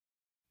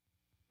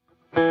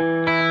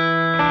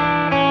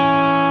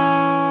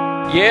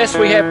Yes,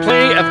 we have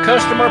plenty of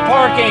customer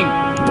parking.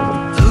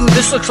 Ooh,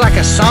 this looks like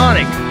a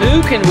Sonic.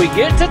 Who can we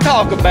get to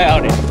talk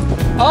about it?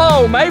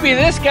 Oh, maybe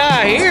this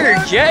guy here,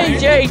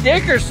 JJ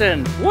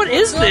Dickerson. What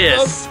is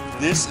this?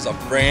 This is a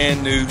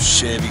brand new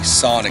Chevy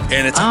Sonic,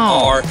 and it's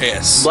an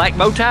RS. Black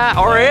bow tie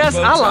RS?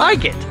 I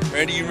like it.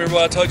 Randy, you remember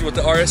what I told you what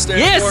the RS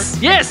stands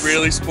for? Yes.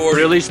 Really sporty.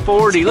 Really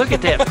sporty. Look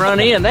at that front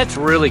end. That's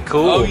really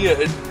cool. Oh,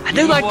 yeah. I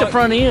do like the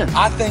front end.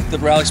 I think the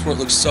Rally Sport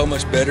looks so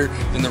much better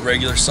than the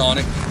regular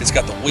Sonic. It's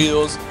got the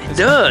wheels. It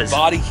does.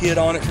 Got the body kit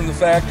on it from the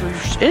factory.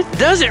 It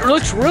does. It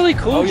looks really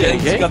cool, Oh, yeah.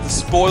 JJ. It's got the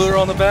spoiler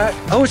on the back.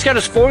 Oh, it's got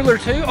a spoiler,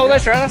 too? Oh,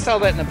 that's right. I saw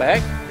that in the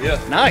back. Yeah.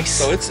 Nice.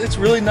 So it's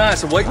really nice.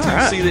 So wait till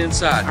you see the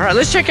inside. All right,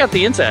 let's check out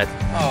the inside.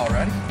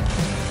 Alrighty.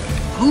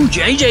 Ooh,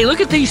 JJ,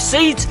 look at these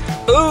seats.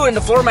 Ooh, and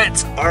the floor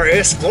mats.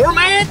 RS floor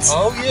mats?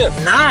 Oh, yeah.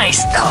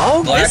 Nice,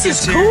 dog. Black This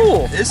is interior.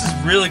 cool. This is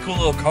a really cool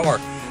little car.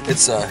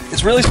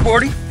 It's really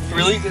sporty.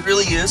 It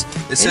really is.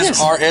 It says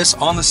RS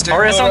on the steering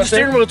wheel. RS on the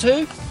steering wheel,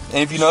 too? And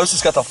if you notice,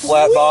 it's got the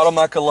flat bottom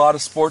like a lot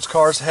of sports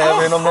cars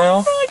have in them now.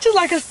 Right, just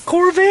like a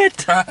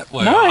Corvette.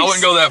 Well, Nice. I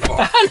wouldn't go that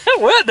far.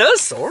 Well, it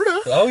does, sort of.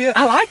 Oh, yeah.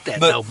 I like that,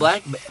 though.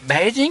 Black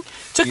badging.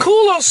 It's a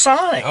cool little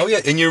Sonic. Oh, yeah.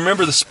 And you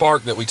remember the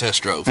Spark that we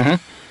test drove?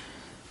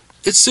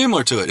 It's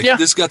similar to it. Yeah.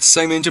 This got the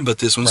same engine, but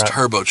this one's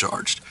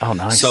turbocharged. Oh,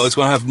 nice. So it's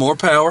going to have more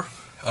power.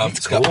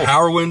 It's got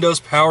power windows,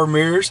 power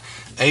mirrors,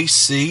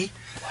 AC.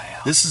 Wow.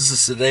 This is a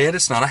sedan.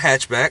 It's not a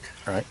hatchback.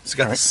 Right. It's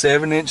got the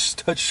 7-inch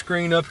touch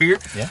screen up here.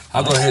 Yeah.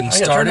 I'll go ahead and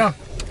start it.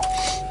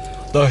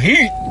 The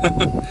heat.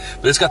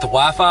 But it's got the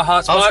Wi-Fi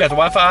hotspot. Oh, it's got the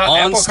Wi-Fi,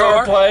 Apple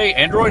OnStar. CarPlay,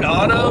 Android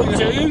Auto,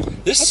 too.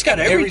 It's got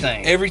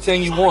everything.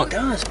 Everything you want. It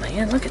does,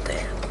 man. Look at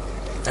that.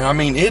 And I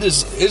mean,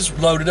 it's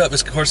loaded up.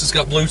 Of course, it's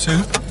got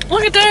Bluetooth.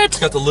 Look at that. It's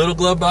got the little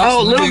glove box. Oh,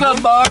 and the little big glove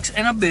one. box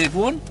and a big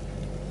one.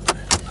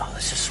 Oh,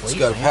 this is sweet. It's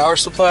got a power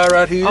supply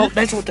right here. Oh,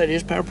 that's what that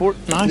is, power port.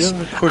 Nice. Yeah,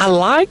 of course. I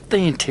like the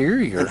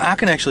interior. And I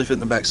can actually fit in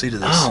the back seat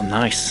of this. Oh,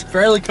 nice.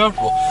 Fairly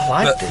comfortable. I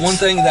like but this. one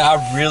thing that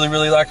I really,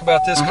 really like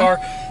about this car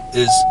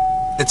is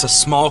it's a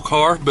small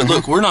car. But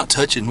look, we're not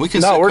touching. We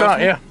can. No, sit we're not.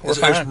 comfortable. Yeah, There's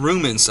fine.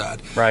 room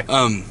inside. Right.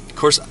 Of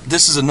course,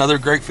 this is another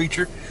great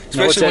feature,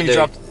 especially when you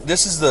drop.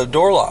 This is the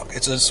door lock.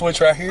 It's a switch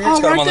right here.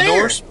 It's got them on the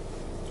doors.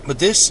 But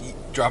this,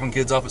 dropping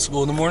kids off at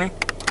school in the morning,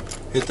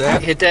 hit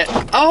that. Hit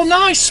that. Oh,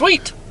 nice,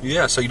 sweet.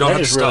 Yeah, so you don't have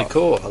to stop. That is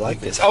really cool. I like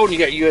this. Oh, and you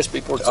got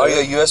USB ports. Oh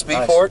yeah,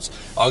 USB ports,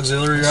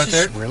 auxiliary right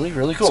there. This is really,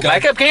 really cool. It's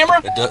got- Backup camera?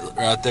 It does,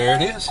 right there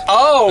it is.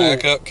 Oh.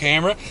 Backup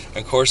camera.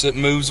 Of course, it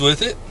moves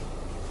with it.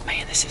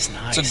 Man, this is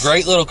nice. It's a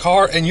great little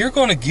car, and you're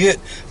going to get,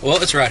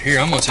 well, it's right here.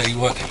 I'm going to tell you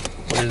what.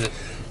 What is it?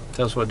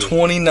 Tell us what it is.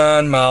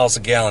 29 miles a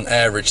gallon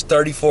average,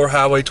 34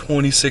 highway,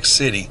 26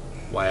 city.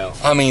 Wow.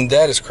 I mean,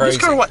 that is crazy.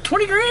 This car, what,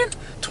 20 grand?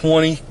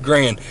 20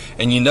 grand.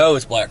 And you know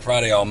it's Black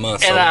Friday all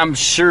month. And so I'm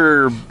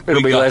sure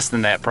it'll be less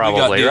than that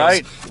probably,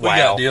 right? We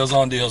got deals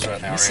on deals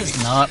right now, This Randy.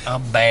 is not a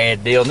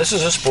bad deal. This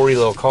is a sporty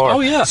little car. Oh,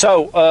 yeah.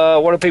 So,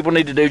 what do people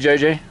need to do,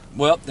 JJ?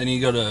 Well, then you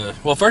go to,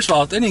 well, first of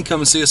all, they need to come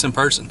and see us in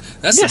person.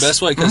 That's the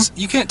best way, because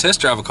you can't test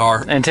drive a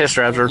car. And test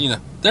drives are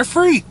They're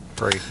free.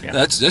 free. Yeah.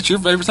 That's your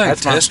favorite thing.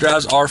 That's Test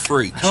drives are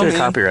free. I should have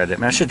copyrighted it,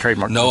 man. I should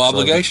trademark it. No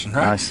obligation,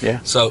 right? Nice,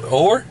 yeah. So,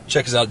 or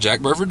check us out at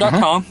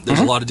jackburford.com.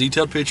 There's a lot of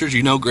detailed pictures.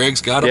 You know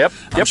Greg's got them. Yep,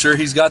 I'm sure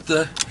he's got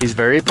the He's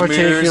very mirrors and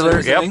particular.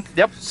 everything.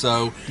 Yep.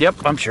 So,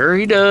 I'm sure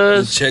he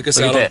does. check us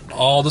Look out at on that.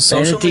 all the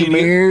social Vanity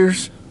media.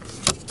 mirrors.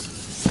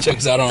 Check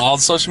us out on all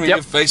the social media,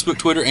 Yep. Facebook,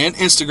 Twitter, and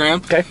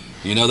Instagram. Okay.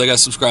 You know they got to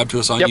subscribe to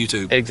us on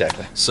YouTube.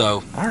 Exactly.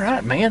 So, All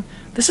right, man.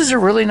 This is a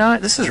really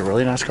nice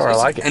car. I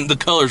like it. and the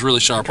color's really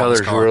sharp on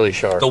this Color's car. really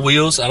sharp. The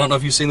wheels, I don't know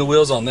if you've seen the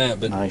wheels on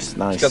that, but Nice.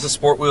 it's got the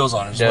sport wheels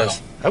on it as well.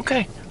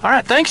 Okay. All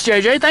right. Thanks,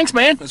 JJ. Thanks,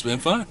 man. It's been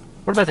fun.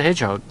 What about the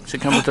Hedgehog? Does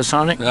it come with the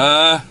Sonic?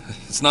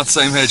 It's not the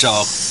same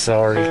hedgehog.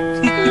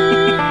 Sorry.